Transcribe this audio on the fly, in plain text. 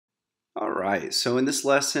All right, so in this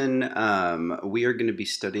lesson, we are going to be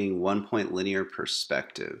studying one-point linear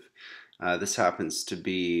perspective. This happens to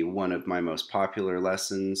be one of my most popular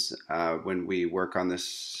lessons when we work on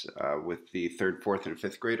this with the third, fourth, and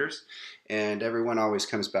fifth graders. And everyone always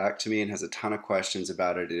comes back to me and has a ton of questions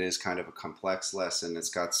about it. It is kind of a complex lesson. It's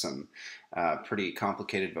got some pretty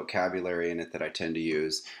complicated vocabulary in it that I tend to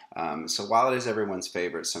use. So while it is everyone's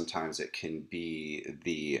favorite, sometimes it can be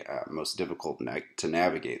the most difficult to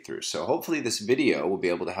navigate through. So hopefully this video will be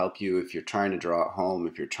able to help you if you're trying to draw at home,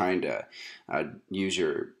 if you're trying to use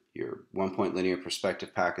your one-point linear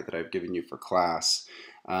perspective packet that I've given you for class,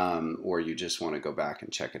 or you just want to go back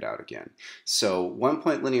and check it out again. So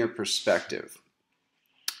one-point linear perspective.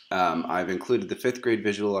 I've included the fifth grade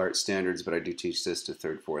visual arts standards, but I do teach this to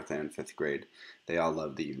third, fourth, and fifth grade. They all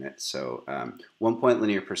love the unit. So one-point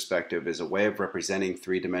linear perspective is a way of representing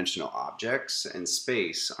three-dimensional objects and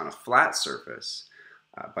space on a flat surface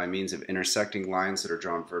by means of intersecting lines that are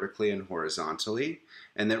drawn vertically and horizontally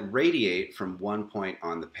and that radiate from one point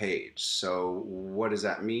on the page. So what does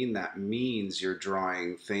that mean? That means you're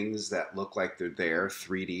drawing things that look like they're there,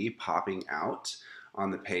 3D, popping out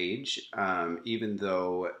on the page, even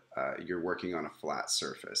though you're working on a flat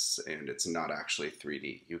surface and it's not actually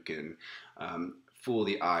 3D. You can fool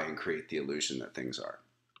the eye and create the illusion that things are.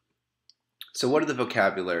 So what are the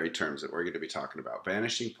vocabulary terms that we're going to be talking about?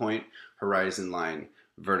 Vanishing point, horizon line,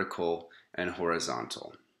 vertical, and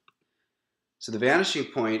horizontal. So the vanishing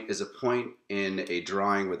point is a point in a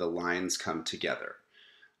drawing where the lines come together.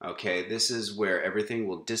 Okay, this is where everything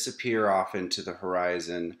will disappear off into the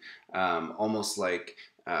horizon, almost like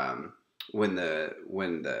when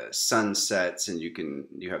the sun sets and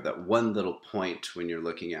you have that one little point when you're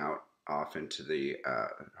looking out off into the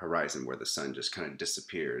horizon where the sun just kind of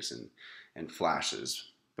disappears and flashes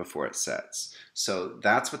before it sets. So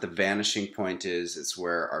that's what the vanishing point is. It's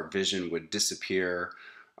where our vision would disappear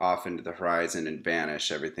off into the horizon and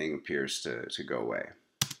vanish. Everything appears to go away.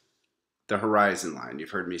 The horizon line.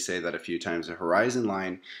 You've heard me say that a few times. The horizon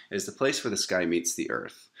line is the place where the sky meets the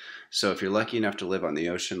earth. So if you're lucky enough to live on the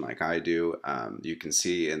ocean like I do, you can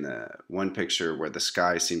see in the one picture where the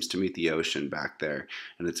sky seems to meet the ocean back there,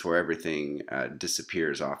 and it's where everything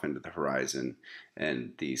disappears off into the horizon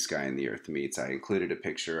and the sky and the earth meets. I included a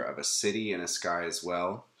picture of a city and a sky as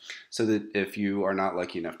well, so that if you are not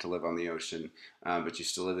lucky enough to live on the ocean, but you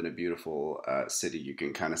still live in a beautiful city, you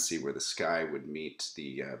can kind of see where the sky would meet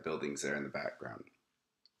the buildings there in the background.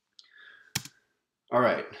 All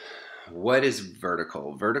right, what is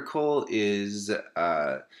vertical? Vertical is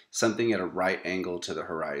something at a right angle to the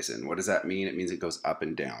horizon. What does that mean? It means it goes up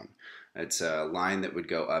and down. It's a line that would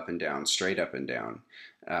go up and down, straight up and down.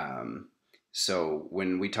 So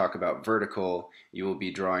when we talk about vertical, you will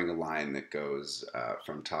be drawing a line that goes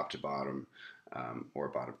from top to bottom or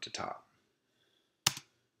bottom to top.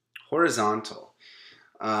 Horizontal.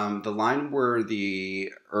 The line where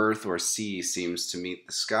the earth or sea seems to meet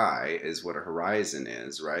the sky is what a horizon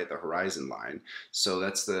is, right? The horizon line. So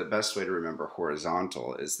that's the best way to remember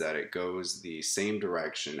horizontal, is that it goes the same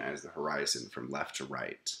direction as the horizon from left to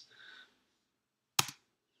right.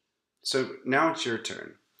 So now it's your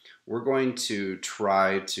turn. We're going to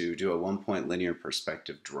try to do a one-point linear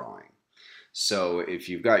perspective drawing. So if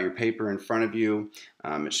you've got your paper in front of you,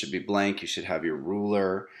 it should be blank. You should have your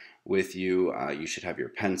ruler with you. You should have your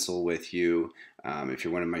pencil with you. If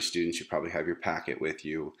you're one of my students, you probably have your packet with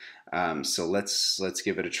you. So let's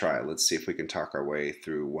give it a try. Let's see if we can talk our way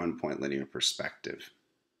through one-point linear perspective.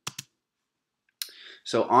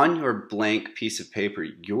 So on your blank piece of paper,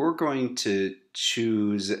 you're going to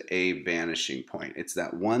choose a vanishing point. It's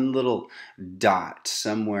that one little dot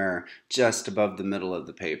somewhere just above the middle of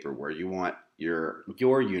the paper where you want your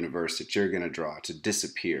universe that you're going to draw to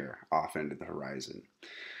disappear off into the horizon.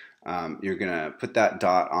 You're going to put that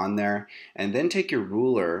dot on there and then take your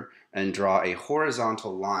ruler and draw a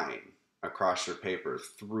horizontal line across your paper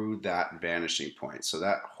through that vanishing point. So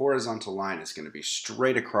that horizontal line is going to be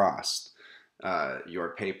straight across your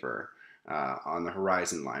paper on the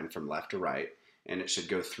horizon line from left to right, and it should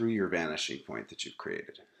go through your vanishing point that you've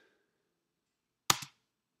created.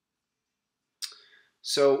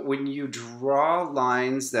 So when you draw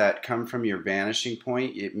lines that come from your vanishing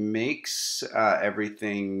point, it makes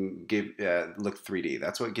everything look 3D.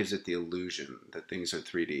 That's what gives it the illusion that things are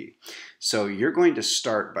 3D. So you're going to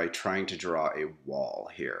start by trying to draw a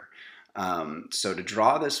wall here. So to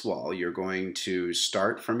draw this wall, you're going to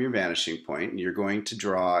start from your vanishing point, and you're going to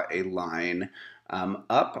draw a line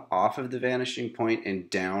up off of the vanishing point and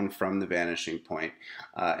down from the vanishing point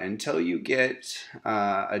until you get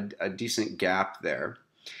a decent gap there.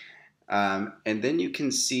 And then you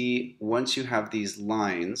can see, once you have these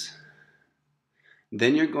lines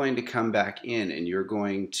Then you're going to come back in and you're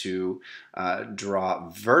going to draw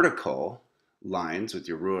vertical lines with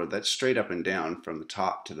your ruler. That's straight up and down from the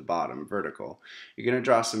top to the bottom, vertical. You're going to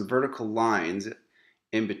draw some vertical lines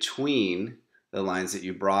in between the lines that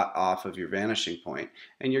you brought off of your vanishing point,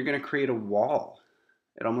 and you're going to create a wall.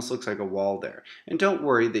 It almost looks like a wall there. And don't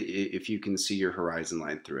worry that if you can see your horizon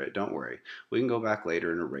line through it. Don't worry. We can go back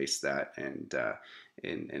later and erase that and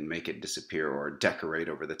make it disappear, or decorate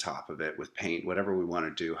over the top of it with paint, whatever we want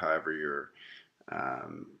to do, however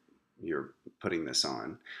you're putting this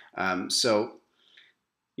on. So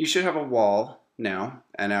you should have a wall now,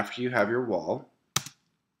 and after you have your wall,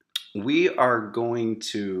 we are going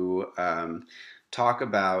to talk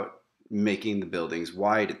about making the buildings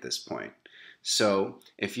wide at this point. So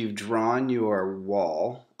if you've drawn your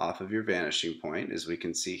wall off of your vanishing point, as we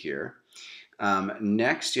can see here,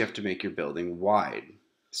 next you have to make your building wide.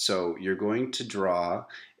 So you're going to draw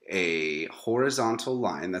a horizontal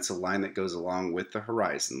line, that's a line that goes along with the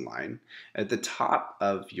horizon line, at the top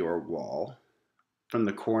of your wall, from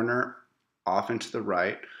the corner off and to the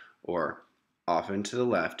right, or off and to the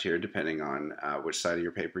left here, depending on which side of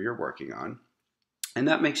your paper you're working on. And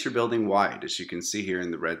that makes your building wide, as you can see here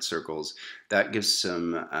in the red circles. That gives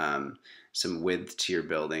some width to your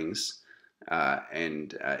buildings.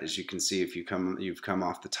 As you can see, if you've come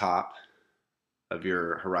off the top of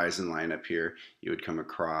your horizon line up here, you would come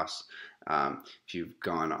across. If you've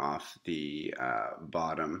gone off the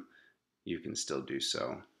bottom, you can still do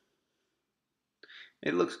so.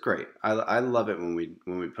 It looks great. I love it when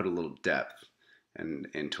we put a little depth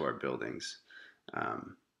into our buildings.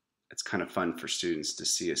 It's kind of fun for students to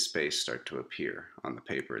see a space start to appear on the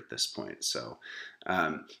paper at this point. So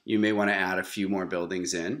you may want to add a few more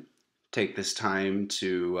buildings in. Take this time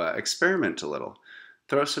to experiment a little.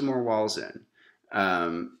 Throw some more walls in.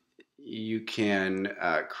 You can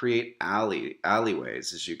create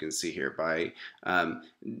alleyways, as you can see here, by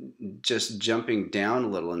just jumping down a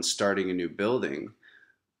little and starting a new building,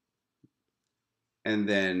 and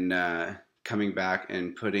then coming back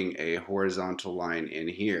and putting a horizontal line in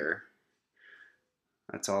here.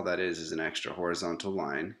 That's all that is an extra horizontal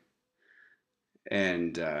line.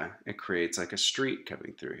 And it creates like a street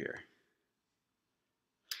coming through here.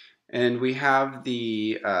 And we have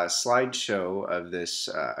the slideshow of this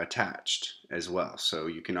attached as well. So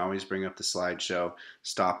you can always bring up the slideshow,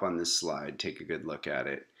 stop on this slide, take a good look at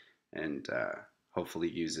it, and hopefully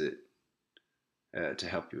use it to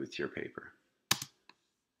help you with your paper.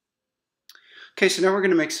 Okay, so now we're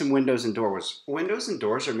going to make some windows and doors. Windows and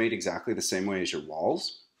doors are made exactly the same way as your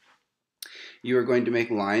walls. You are going to make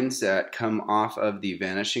lines that come off of the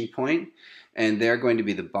vanishing point, and they're going to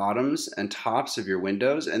be the bottoms and tops of your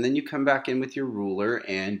windows, and then you come back in with your ruler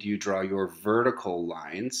and you draw your vertical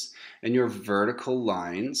lines, and your vertical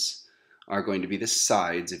lines are going to be the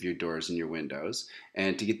sides of your doors and your windows.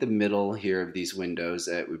 And to get the middle here of these windows,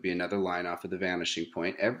 it would be another line off of the vanishing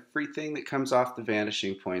point. Everything that comes off the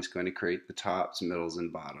vanishing point is going to create the tops, middles,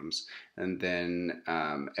 and bottoms. And then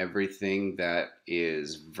everything that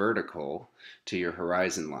is vertical to your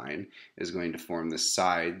horizon line is going to form the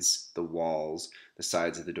sides, the walls, the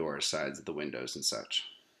sides of the doors, sides of the windows, and such.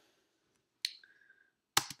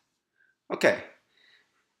 Okay.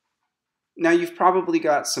 Now you've probably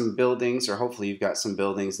got some buildings, or hopefully you've got some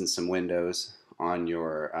buildings and some windows on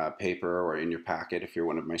your paper or in your packet if you're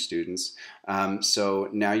one of my students. So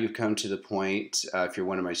now you've come to the point, if you're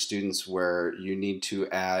one of my students, where you need to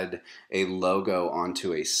add a logo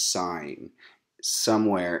onto a sign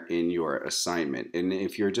somewhere in your assignment. And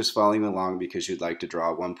if you're just following along because you'd like to draw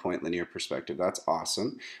a one-point linear perspective, that's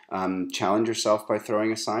awesome. Challenge yourself by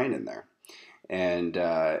throwing a sign in there. And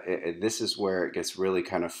this is where it gets really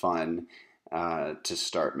kind of fun to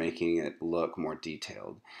start making it look more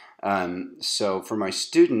detailed. So for my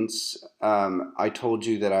students, I told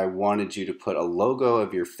you that I wanted you to put a logo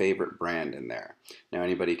of your favorite brand in there. Now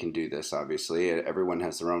anybody can do this, obviously. Everyone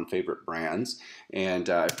has their own favorite brands. And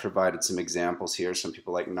I've provided some examples here. Some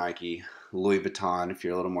people like Nike, Louis Vuitton, if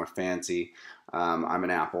you're a little more fancy. I'm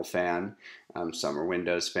an Apple fan. Some are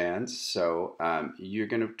Windows fans. So you're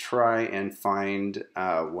going to try and find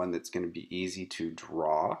one that's going to be easy to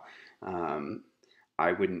draw.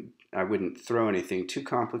 I wouldn't throw anything too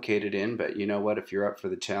complicated in, but you know what? If you're up for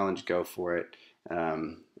the challenge, go for it.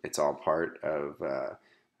 It's all part of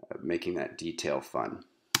making that detail fun.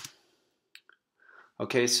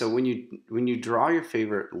 Okay, so when you draw your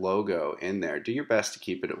favorite logo in there, do your best to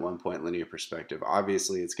keep it at one-point linear perspective.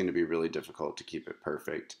 Obviously, it's going to be really difficult to keep it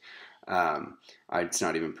perfect. It's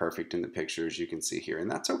not even perfect in the pictures you can see here, and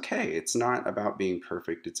that's okay. It's not about being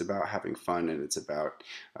perfect. It's about having fun, and it's about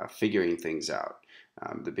figuring things out.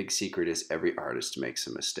 The big secret is every artist makes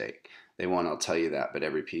a mistake. They won't tell you that, but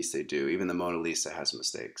every piece they do, even the Mona Lisa has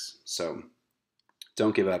mistakes. So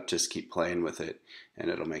don't give up, just keep playing with it, and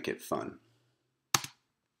it'll make it fun.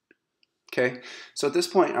 Okay, so at this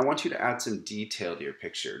point, I want you to add some detail to your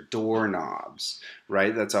picture. Doorknobs,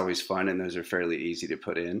 right? That's always fun, and those are fairly easy to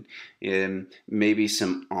put in. And maybe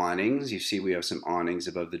some awnings. You see we have some awnings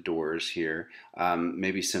above the doors here.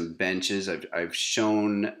 Maybe some benches. I've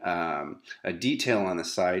shown a detail on the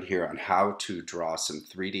side here on how to draw some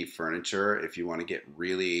 3D furniture if you want to get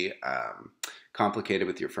really complicated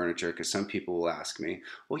with your furniture, because some people will ask me,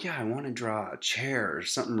 well, yeah, I want to draw a chair or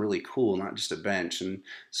something really cool, not just a bench. And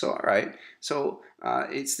so, all right, so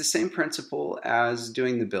it's the same principle as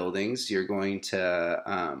doing the buildings. You're going to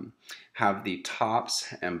have the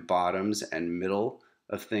tops and bottoms and middle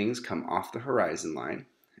of things come off the horizon line,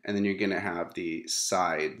 and then you're going to have the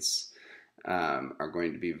sides are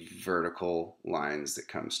going to be vertical lines that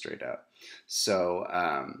come straight up. So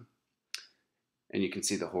and you can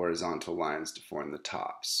see the horizontal lines to form the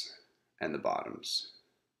tops and the bottoms.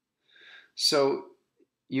 So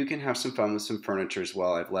you can have some fun with some furniture as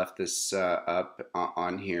well. I've left this up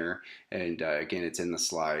on here, and again, it's in the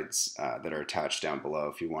slides that are attached down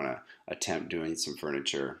below if you want to attempt doing some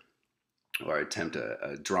furniture or attempt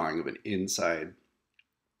a drawing of an inside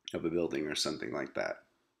of a building or something like that.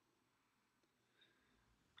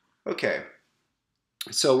 Okay.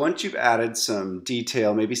 So once you've added some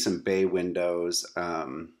detail, maybe some bay windows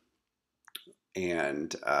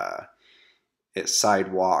and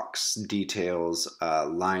sidewalks, details,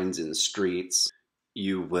 lines in streets,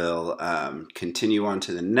 you will continue on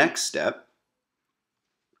to the next step,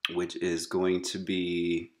 which is going to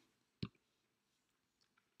be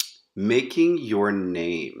making your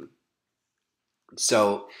name.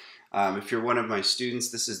 So if you're one of my students,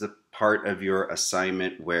 this is the part of your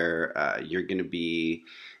assignment where you're going to be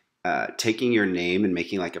taking your name and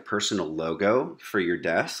making like a personal logo for your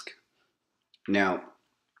desk. Now,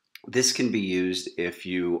 this can be used if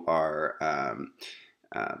you are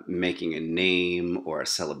making a name or a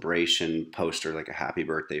celebration poster, like a happy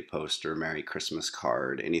birthday poster, Merry Christmas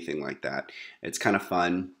card, anything like that. It's kind of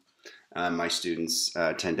fun. My students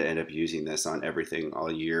tend to end up using this on everything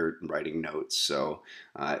all year, writing notes. So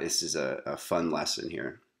this is a fun lesson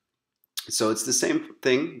here. So it's the same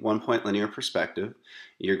thing, 1-point linear perspective.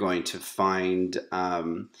 You're going to find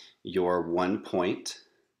your 1 point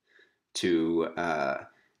to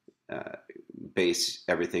base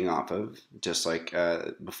everything off of. Just like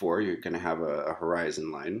before, you're going to have a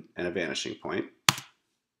horizon line and a vanishing point.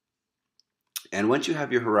 And once you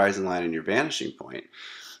have your horizon line and your vanishing point,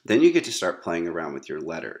 then you get to start playing around with your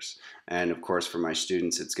letters. And of course, for my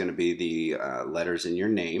students, it's going to be the letters in your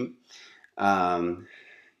name.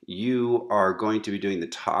 You are going to be doing the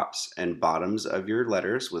tops and bottoms of your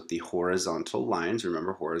letters with the horizontal lines.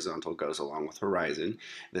 Remember, horizontal goes along with horizon.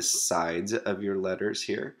 The sides of your letters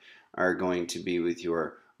here are going to be with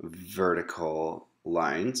your vertical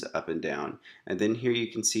lines up and down. And then here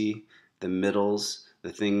you can see the middles,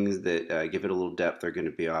 the things that give it a little depth are going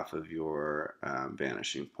to be off of your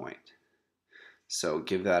vanishing point. So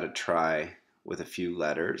give that a try with a few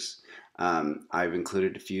letters. I've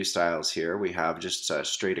included a few styles here. We have just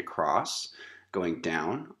straight across, going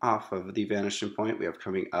down off of the vanishing point. We have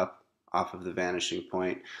coming up off of the vanishing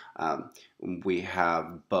point. We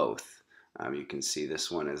have both. You can see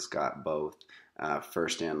this one has got both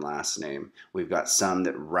first and last name. We've got some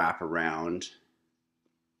that wrap around.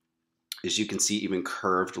 As you can see, even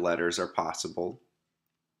curved letters are possible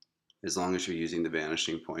as long as you're using the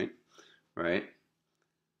vanishing point, right?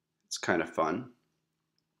 It's kind of fun.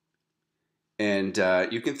 And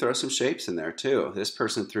you can throw some shapes in there too. This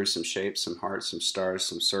person threw some shapes, some hearts, some stars,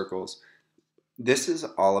 some circles. This is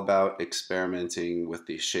all about experimenting with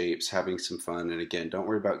these shapes, having some fun. And again, don't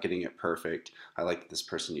worry about getting it perfect. I like that this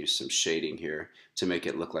person used some shading here to make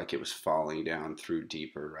it look like it was falling down through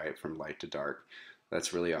deeper, right, from light to dark.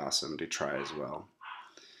 That's really awesome to try as well.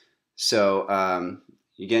 So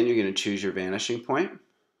again, you're going to choose your vanishing point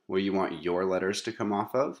where you want your letters to come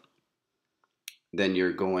off of. Then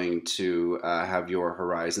you're going to have your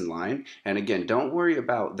horizon line. And again, don't worry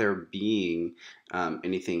about there being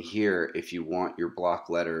anything here. If you want your block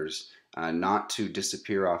letters not to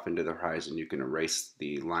disappear off into the horizon, you can erase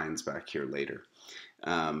the lines back here later.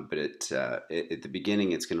 But at the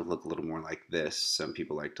beginning, it's going to look a little more like this. Some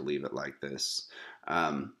people like to leave it like this.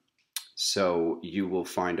 So you will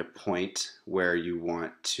find a point where you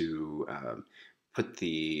want to put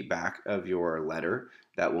the back of your letter.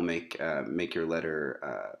 That will make your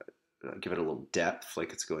letter, give it a little depth,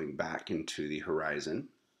 like it's going back into the horizon.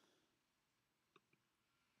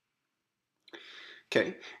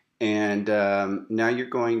 Okay. And now you're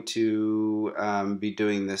going to be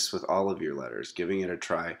doing this with all of your letters, giving it a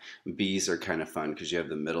try. B's are kind of fun because you have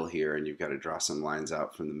the middle here and you've got to draw some lines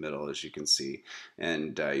out from the middle, as you can see.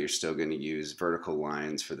 And you're still going to use vertical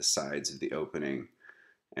lines for the sides of the opening.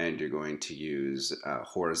 And you're going to use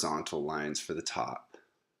horizontal lines for the top,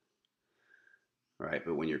 right?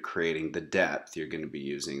 But when you're creating the depth, you're going to be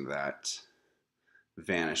using that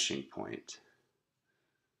vanishing point.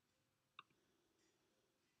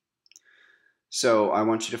 So I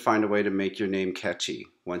want you to find a way to make your name catchy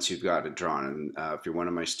once you've got it drawn. And if you're one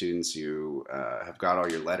of my students, you have got all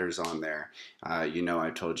your letters on there. You know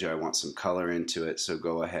I told you I want some color into it, so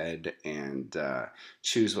go ahead and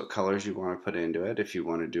choose what colors you want to put into it. If you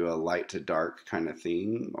want to do a light to dark kind of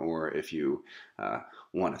theme, or if you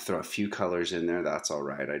want to throw a few colors in there, that's all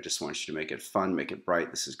right. I just want you to make it fun, make it bright.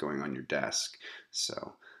 This is going on your desk,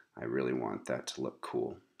 so I really want that to look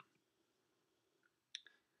cool.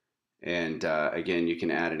 And again, you can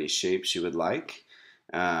add any shapes you would like.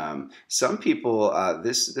 Some people,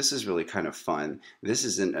 this is really kind of fun. This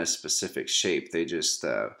isn't a specific shape. They just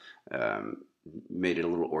um, made it a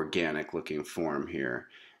little organic looking form here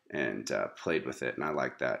and played with it, and I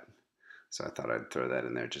like that. So I thought I'd throw that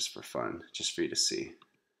in there just for fun, just for you to see.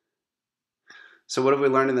 So what have we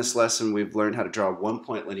learned in this lesson? We've learned how to draw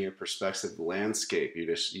one-point linear perspective of the landscape. You're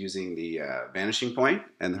just using the vanishing point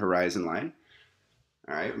and the horizon line.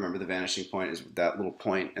 All right, remember the vanishing point is that little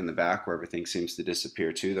point in the back where everything seems to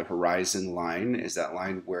disappear to. The horizon line is that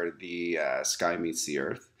line where the sky meets the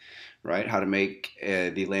earth, right? How to make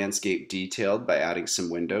the landscape detailed by adding some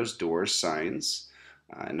windows, doors, signs,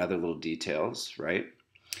 and other little details, right?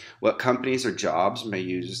 What companies or jobs may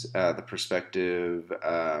use the perspective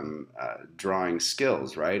drawing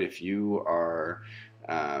skills, right? If you are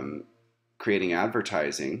um, creating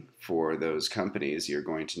advertising for those companies, you're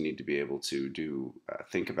going to need to be able to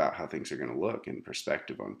think about how things are going to look in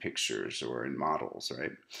perspective on pictures or in models,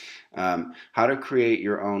 right? How to create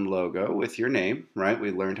your own logo with your name, right?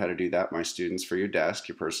 We learned how to do that, my students, for your desk,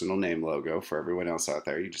 your personal name logo. For everyone else out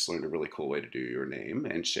there, you just learned a really cool way to do your name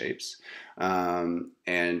and shapes. And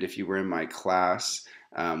if you were in my class,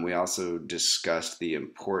 we also discussed the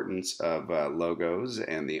importance of logos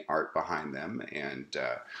and the art behind them and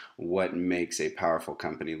what makes a powerful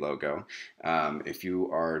company logo. If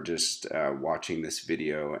you are just watching this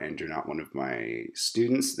video and you're not one of my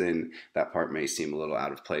students, then that part may seem a little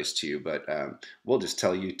out of place to you, but we'll just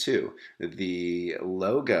tell you too. The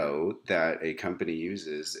logo that a company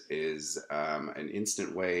uses is an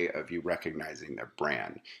instant way of you recognizing their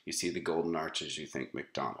brand. You see the golden arches, you think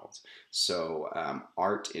McDonald's. So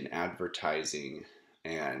art in advertising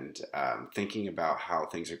and thinking about how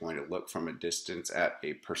things are going to look from a distance at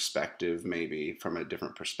a perspective, maybe from a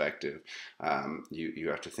different perspective. You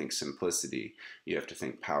have to think simplicity. You have to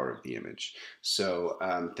think power of the image. So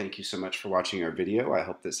thank you so much for watching our video. I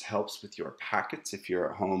hope this helps with your packets if you're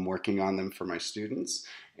at home working on them for my students,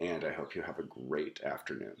 and I hope you have a great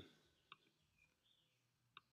afternoon.